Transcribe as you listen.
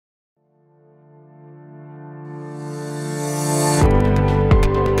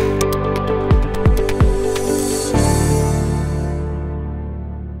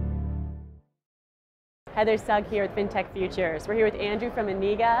Heather Sugg here with FinTech Futures. We're here with Andrew from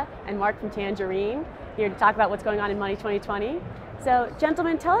Meniga and Mark from Tangerine, here to talk about what's going on in Money 2020. So,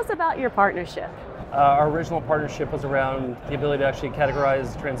 gentlemen, tell us about your partnership. Our original partnership was around the ability to actually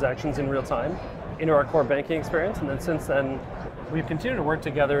categorize transactions in real time into our core banking experience, and then since then, we've continued to work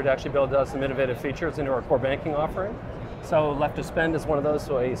together to actually build out some innovative features into our core banking offering. So Left to Spend is one of those,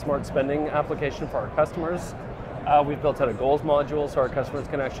 so a smart spending application for our customers. We've built out a goals module so our customers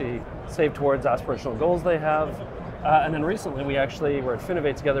can actually save towards aspirational goals they have. And then recently we were at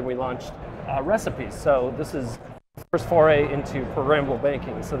Finovate together and we launched recipes. So this is the first foray into programmable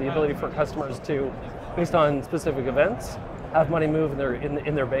banking. So the ability for customers to, based on specific events, have money move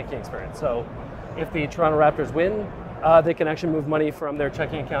in their banking experience. So if the Toronto Raptors win, they can actually move money from their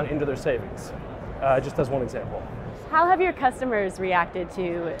checking account into their savings, just as one example. How have your customers reacted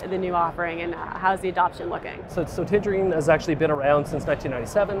to the new offering, and how's the adoption looking? So Tangerine has actually been around since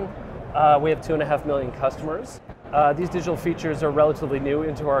 1997. We have 2.5 million customers. These digital features are relatively new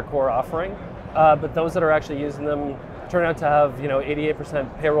into our core offering, but those that are actually using them turn out to have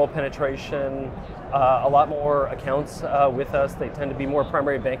 88% payroll penetration, a lot more accounts with us. They tend to be more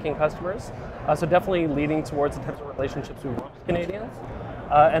primary banking customers. So definitely leading towards the types of relationships we want with Canadians.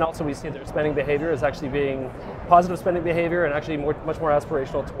 And also we see their spending behavior as actually being positive spending behavior and actually much more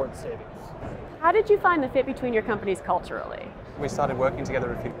aspirational towards savings. How did you find the fit between your companies culturally? We started working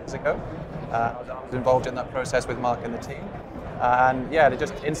together a few years ago. I was involved in that process with Mark and the team. And yeah, it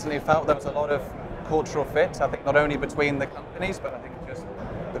just instantly felt there was a lot of cultural fit, I think not only between the companies, but I think just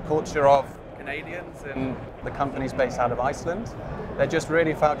the culture of Canadians and the companies based out of Iceland. They just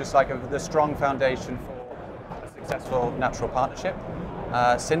really felt just like the strong foundation for a successful natural partnership.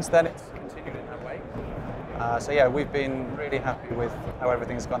 Since then, it's continued in that way. So yeah, we've been really happy with how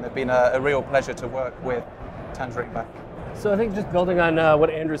everything's gone. They've been a real pleasure to work with Tangerine Bank. So I think just building on what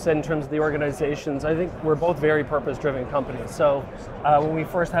Andrew said in terms of the organizations, I think we're both very purpose-driven companies. So when we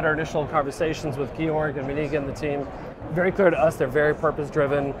first had our initial conversations with Georg and Meniga and the team, very clear to us they're very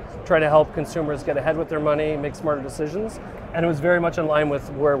purpose-driven, trying to help consumers get ahead with their money, make smarter decisions, and it was very much in line with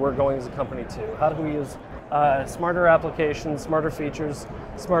where we're going as a company too. How do we use smarter applications, smarter features,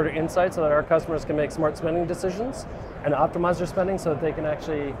 smarter insights so that our customers can make smart spending decisions and optimize their spending so that they can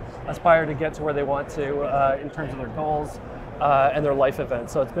actually aspire to get to where they want to in terms of their goals and their life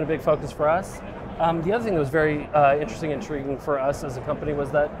events. So it's been a big focus for us. The other thing that was very interesting and intriguing for us as a company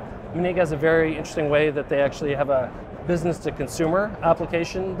was that Meniga has a very interesting way that they actually have a business to consumer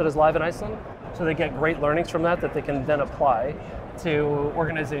application that is live in Iceland. So they get great learnings from that they can then apply to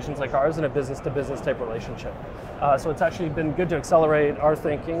organizations like ours in a business-to-business type relationship. So it's actually been good to accelerate our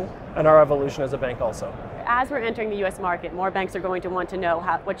thinking and our evolution as a bank also. As we're entering the US market, more banks are going to want to know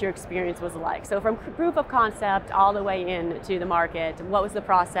what your experience was like. So from proof of concept all the way into the market, what was the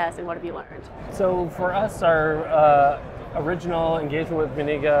process and what have you learned? So for us, our original engagement with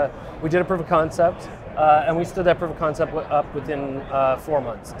Meniga, we did a proof of concept and we stood that proof of concept up within 4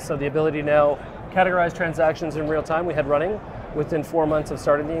 months. So the ability now categorize transactions in real time we had running within 4 months of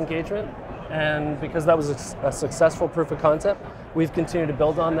starting the engagement. And because that was a successful proof of concept, we've continued to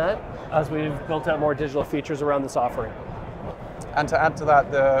build on that as we've built out more digital features around this offering. And to add to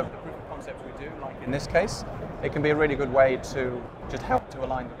that, the proof of concept we do, like in this case, it can be a really good way to just help to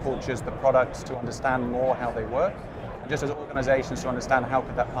align the cultures, the products, to understand more how they work, and just as organizations to understand how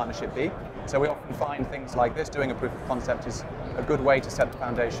could that partnership be. So we often find things like this, doing a proof of concept is a good way to set the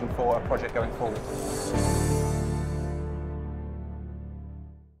foundation for a project going forward.